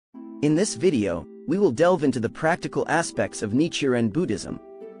In this video, we will delve into the practical aspects of Nichiren Buddhism,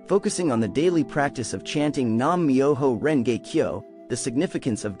 focusing on the daily practice of chanting Myoho Renge, the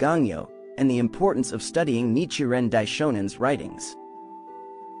significance of Gangyo, and the importance of studying Nichiren Daishonen's writings.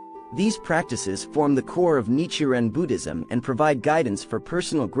 These practices form the core of Nichiren Buddhism and provide guidance for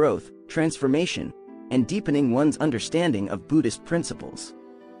personal growth, transformation, and deepening one's understanding of Buddhist principles.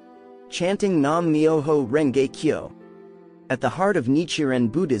 Chanting Myoho Renge. At the heart of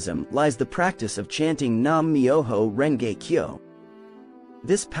Nichiren Buddhism lies the practice of chanting Myoho Renge.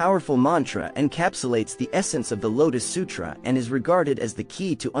 This powerful mantra encapsulates the essence of the Lotus Sutra and is regarded as the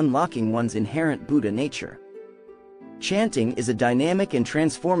key to unlocking one's inherent Buddha nature. Chanting is a dynamic and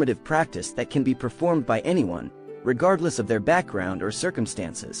transformative practice that can be performed by anyone, regardless of their background or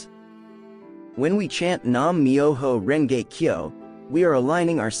circumstances. When we chant Myoho Renge, we are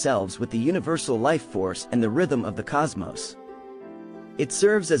aligning ourselves with the universal life force and the rhythm of the cosmos. It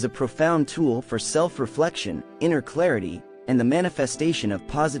serves as a profound tool for self-reflection, inner clarity, and the manifestation of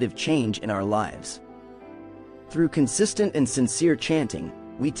positive change in our lives. Through consistent and sincere chanting,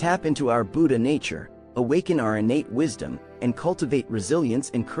 we tap into our Buddha nature, awaken our innate wisdom, and cultivate resilience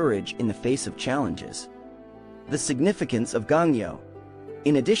and courage in the face of challenges. The significance of Gangyo.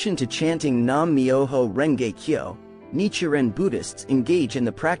 In addition to chanting Myoho Renge, Nichiren Buddhists engage in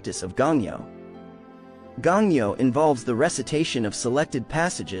the practice of Gangyo. Gangyo involves the recitation of selected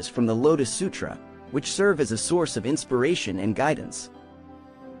passages from the Lotus Sutra, which serve as a source of inspiration and guidance.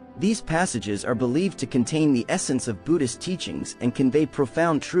 These passages are believed to contain the essence of Buddhist teachings and convey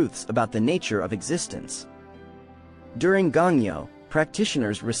profound truths about the nature of existence. During Gangyo,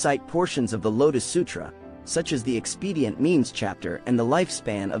 practitioners recite portions of the Lotus Sutra, such as the Expedient Means chapter and the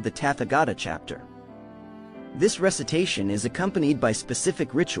Lifespan of the Tathagata chapter. This recitation is accompanied by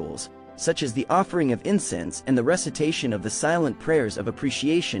specific rituals, such as the offering of incense and the recitation of the silent prayers of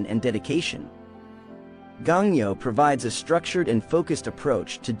appreciation and dedication. Gangyo provides a structured and focused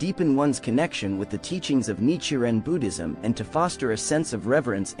approach to deepen one's connection with the teachings of Nichiren Buddhism and to foster a sense of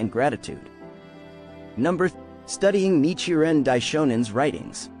reverence and gratitude. Studying Nichiren Daishonen's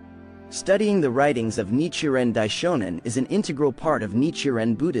writings. Studying the writings of Nichiren Daishonen is an integral part of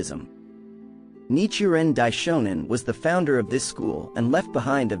Nichiren Buddhism. Nichiren Daishonen was the founder of this school and left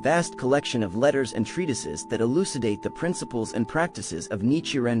behind a vast collection of letters and treatises that elucidate the principles and practices of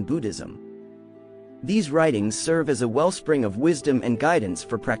Nichiren Buddhism. These writings serve as a wellspring of wisdom and guidance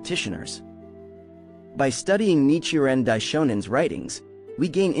for practitioners. By studying Nichiren Daishonen's writings, we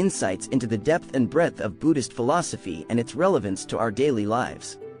gain insights into the depth and breadth of Buddhist philosophy and its relevance to our daily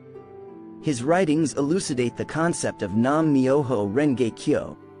lives. His writings elucidate the concept of Myoho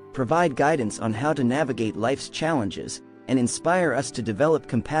Renge, provide guidance on how to navigate life's challenges, and inspire us to develop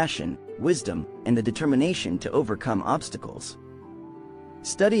compassion, wisdom, and the determination to overcome obstacles.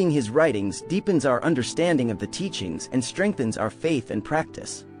 Studying his writings deepens our understanding of the teachings and strengthens our faith and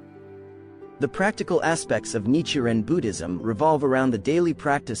practice. The practical aspects of Nichiren Buddhism revolve around the daily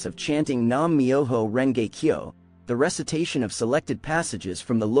practice of chanting Myoho Renge, the recitation of selected passages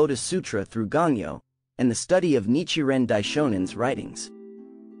from the Lotus Sutra through Gangyo, and the study of Nichiren Daishonen's writings.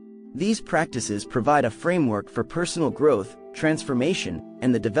 These practices provide a framework for personal growth, transformation,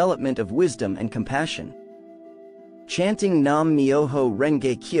 and the development of wisdom and compassion. Chanting Myoho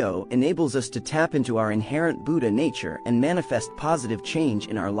Renge enables us to tap into our inherent Buddha nature and manifest positive change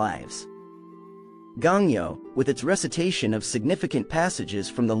in our lives. Gangyo, with its recitation of significant passages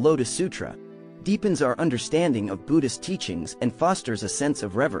from the Lotus Sutra, deepens our understanding of Buddhist teachings and fosters a sense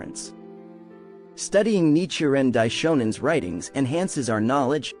of reverence. Studying Nichiren Daishonen's writings enhances our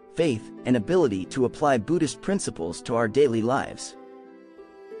knowledge, faith, and ability to apply Buddhist principles to our daily lives.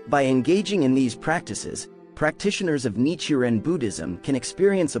 By engaging in these practices, practitioners of Nichiren Buddhism can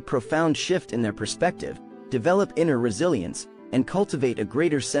experience a profound shift in their perspective, develop inner resilience, and cultivate a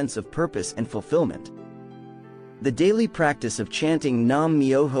greater sense of purpose and fulfillment. The daily practice of chanting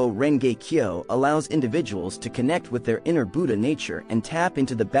Myoho Renge allows individuals to connect with their inner Buddha nature and tap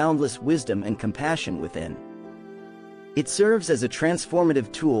into the boundless wisdom and compassion within. It serves as a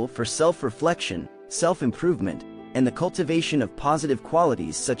transformative tool for self-reflection, self-improvement, and the cultivation of positive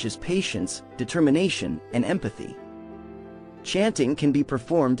qualities such as patience, determination, and empathy. Chanting can be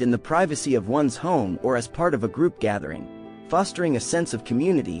performed in the privacy of one's home or as part of a group gathering, fostering a sense of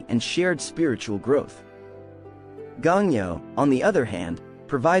community and shared spiritual growth. Gangyo, on the other hand,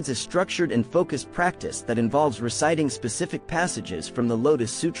 provides a structured and focused practice that involves reciting specific passages from the Lotus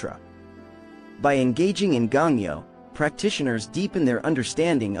Sutra. By engaging in Gangyo, practitioners deepen their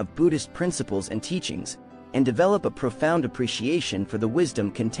understanding of Buddhist principles and teachings, and develop a profound appreciation for the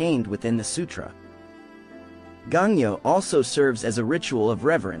wisdom contained within the sutra. Gangyo also serves as a ritual of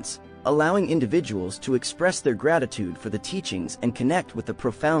reverence, allowing individuals to express their gratitude for the teachings and connect with the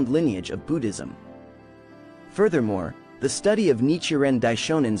profound lineage of Buddhism. Furthermore, the study of Nichiren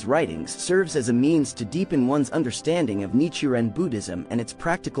Daishonin's writings serves as a means to deepen one's understanding of Nichiren Buddhism and its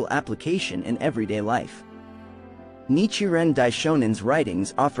practical application in everyday life. Nichiren Daishonin's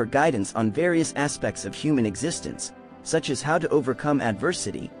writings offer guidance on various aspects of human existence, such as how to overcome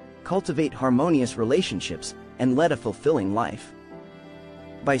adversity, cultivate harmonious relationships, and lead a fulfilling life.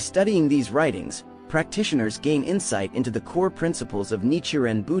 By studying these writings, practitioners gain insight into the core principles of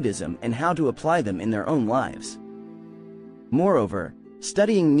Nichiren Buddhism and how to apply them in their own lives. Moreover,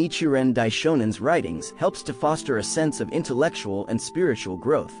 studying Nichiren Daishonin's writings helps to foster a sense of intellectual and spiritual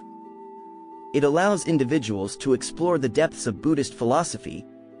growth. It allows individuals to explore the depths of Buddhist philosophy,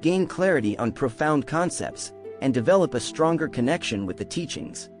 gain clarity on profound concepts, and develop a stronger connection with the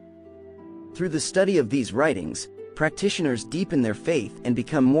teachings. Through the study of these writings, practitioners deepen their faith and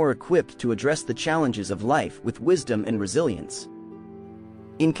become more equipped to address the challenges of life with wisdom and resilience.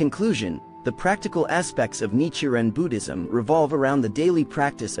 In conclusion, the practical aspects of Nichiren Buddhism revolve around the daily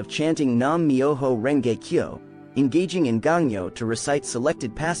practice of chanting Nam Myoho Renge Kyo, engaging in Gangyo to recite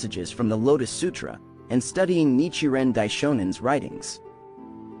selected passages from the Lotus Sutra, and studying Nichiren Daishonin's writings.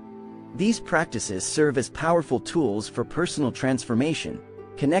 These practices serve as powerful tools for personal transformation,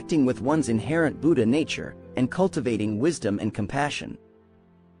 connecting with one's inherent Buddha nature, and cultivating wisdom and compassion.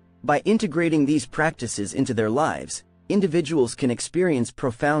 By integrating these practices into their lives, individuals can experience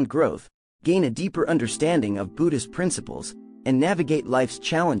profound growth, gain a deeper understanding of Buddhist principles, and navigate life's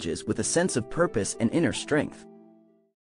challenges with a sense of purpose and inner strength.